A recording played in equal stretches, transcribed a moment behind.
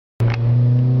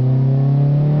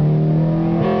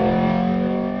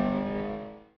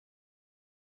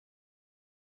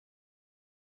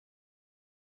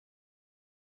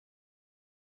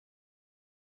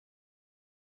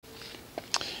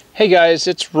Hey guys,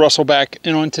 it's Russell back,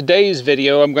 and on today's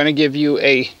video I'm going to give you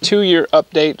a 2-year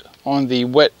update on the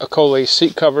Wet Okole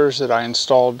seat covers that I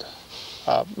installed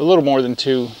a little more than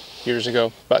 2 years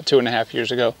ago, about 2.5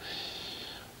 years ago.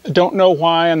 I don't know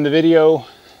why on the video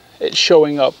it's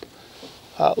showing up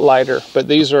lighter, but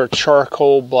these are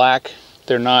charcoal black.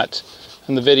 They're not,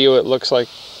 in the video it looks like,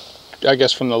 I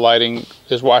guess from the lighting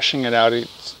is washing it out,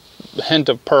 it's a hint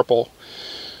of purple.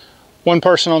 One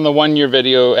person on the 1-year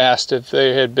video asked if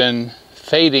they had been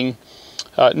fading.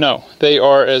 No, they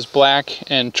are as black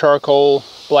and charcoal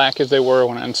black as they were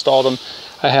when I installed them.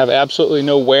 I have absolutely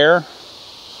no wear,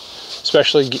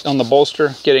 especially on the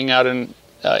bolster, getting out and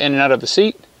in and out of the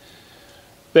seat.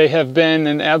 They have been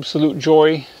an absolute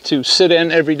joy to sit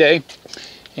in every day,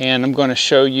 and I'm going to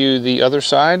show you the other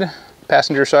side,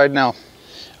 passenger side now.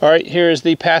 All right, here is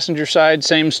the passenger side,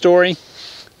 same story.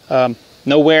 No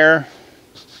wear,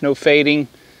 no fading,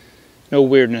 no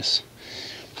weirdness.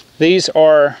 These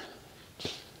are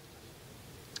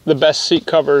the best seat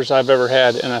covers I've ever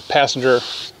had in a passenger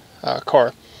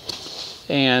car,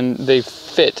 and they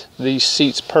fit these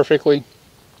seats perfectly.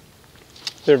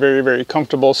 They're very, very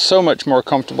comfortable, so much more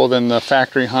comfortable than the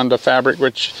factory Honda fabric,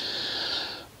 which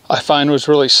I find was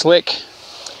really slick.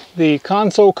 The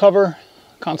console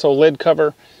lid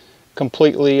cover,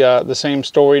 completely the same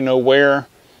story, no wear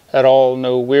at all,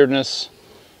 no weirdness.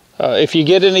 If you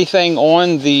get anything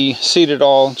on the seat at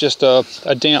all, just a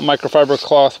damp microfiber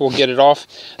cloth will get it off.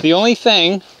 The only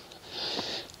thing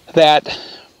that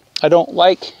I don't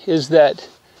like is that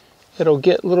it'll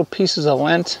get little pieces of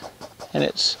lint, and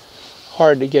it's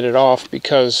hard to get it off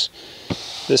because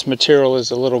this material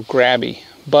is a little grabby,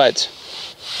 but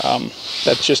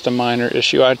that's just a minor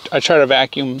issue. I try to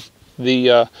vacuum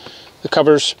the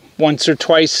covers once or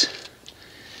twice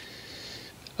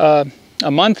a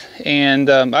month,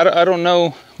 and I don't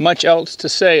know much else to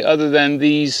say other than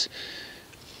these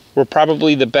were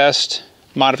probably the best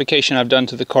modification I've done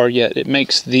to the car yet. It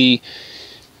makes the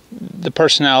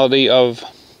personality of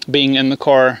being in the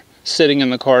car, sitting in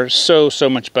the car, so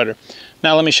much better.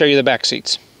 Now let me show you the back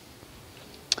seats.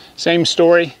 Same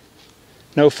story,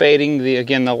 no fading.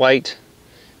 Again, the light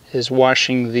is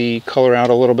washing the color out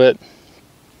a little bit,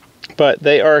 but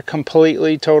they are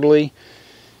completely, totally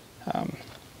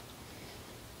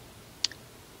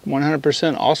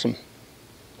 100% awesome.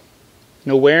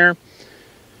 No wear,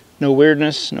 no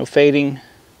weirdness, no fading,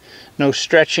 no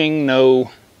stretching, no,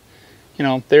 you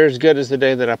know, they're as good as the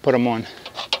day that I put them on.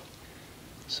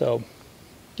 So,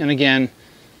 and again,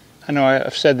 I know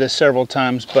I've said this several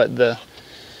times, but the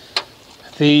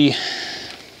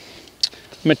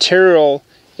material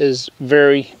is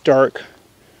very dark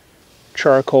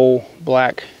charcoal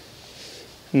black.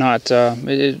 Not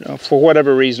for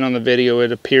whatever reason on the video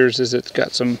it appears as it's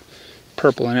got some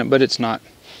purple in it, but it's not.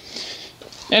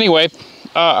 Anyway,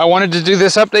 I wanted to do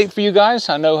this update for you guys.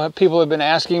 I know people have been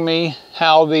asking me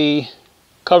how the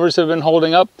covers have been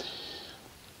holding up.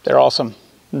 They're awesome,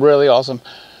 really awesome.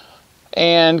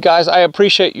 And guys, I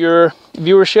appreciate your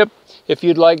viewership. If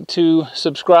you'd like to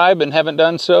subscribe and haven't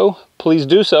done so, please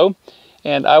do so,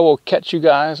 and I will catch you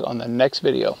guys on the next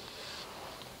video.